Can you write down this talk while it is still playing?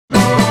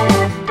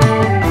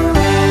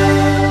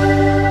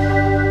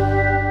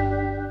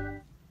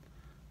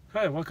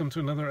Hi, welcome to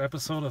another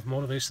episode of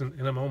Motivation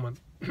in a Moment.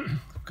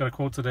 I've got a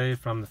quote today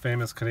from the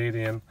famous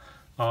Canadian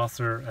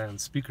author and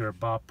speaker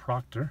Bob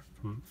Proctor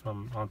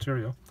from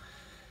Ontario.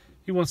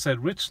 He once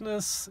said,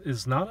 "Richness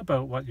is not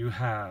about what you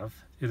have,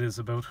 it is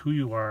about who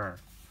you are."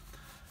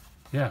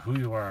 Yeah, who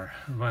you are.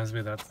 Reminds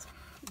me of that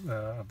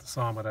of the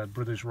song by that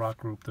British rock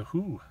group, The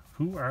Who.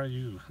 Who are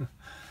you?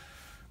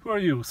 Who are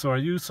you? So are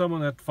you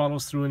someone that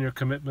follows through in your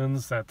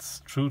commitments,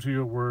 that's true to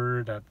your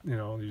word, that,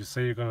 you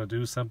say you're going to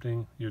do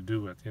something, you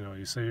do it.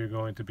 You say you're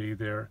going to be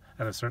there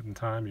at a certain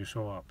time, you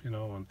show up,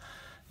 and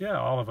yeah,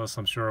 all of us,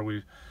 I'm sure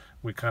we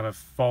kind of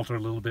falter a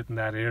little bit in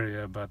that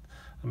area, but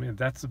I mean,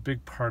 that's a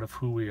big part of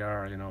who we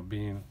are,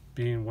 being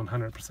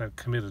 100%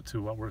 committed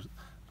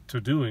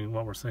to doing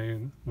what we're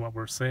saying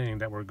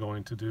that we're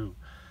going to do.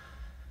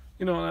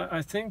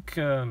 I think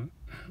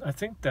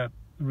that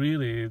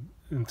really,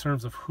 in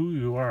terms of who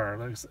you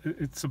are,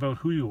 it's about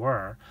who you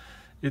are.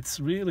 It's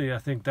really, I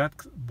think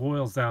that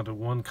boils down to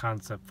one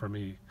concept for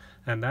me,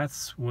 and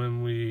that's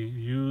when we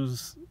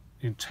use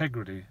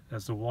integrity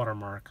as the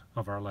watermark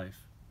of our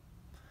life.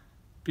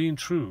 Being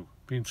true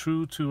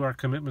to our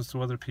commitments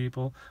to other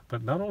people,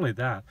 but not only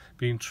that,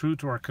 being true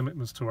to our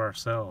commitments to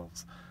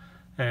ourselves.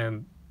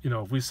 And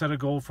if we set a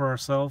goal for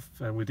ourselves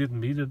and we didn't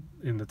meet it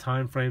in the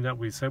time frame that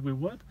we said we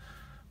would,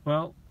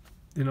 well,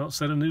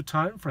 set a new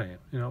time frame,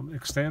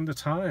 extend the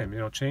time,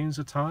 change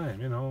the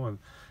time, and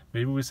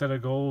maybe we set a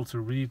goal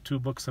to read 2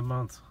 books a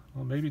month.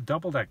 Well, maybe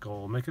double that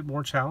goal, make it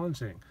more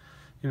challenging,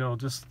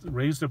 just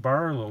raise the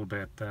bar a little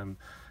bit. And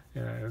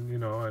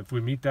if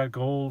we meet that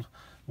goal,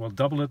 we'll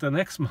double it the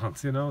next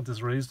month,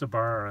 just raise the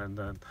bar.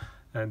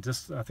 And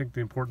just, I think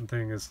the important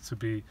thing is to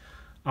be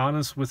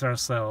honest with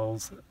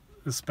ourselves,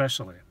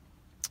 especially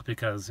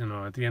because,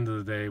 at the end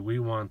of the day, we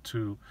want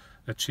to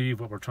achieve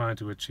what we're trying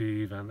to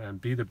achieve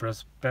and be the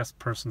best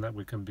person that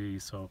we can be.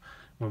 So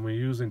when we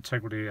use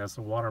integrity as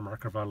the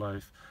watermark of our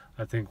life,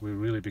 I think we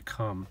really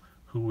become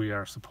who we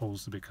are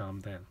supposed to become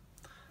then.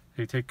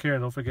 Hey, take care,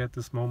 and don't forget,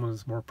 this moment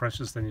is more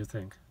precious than you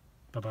think.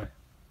 Bye-bye.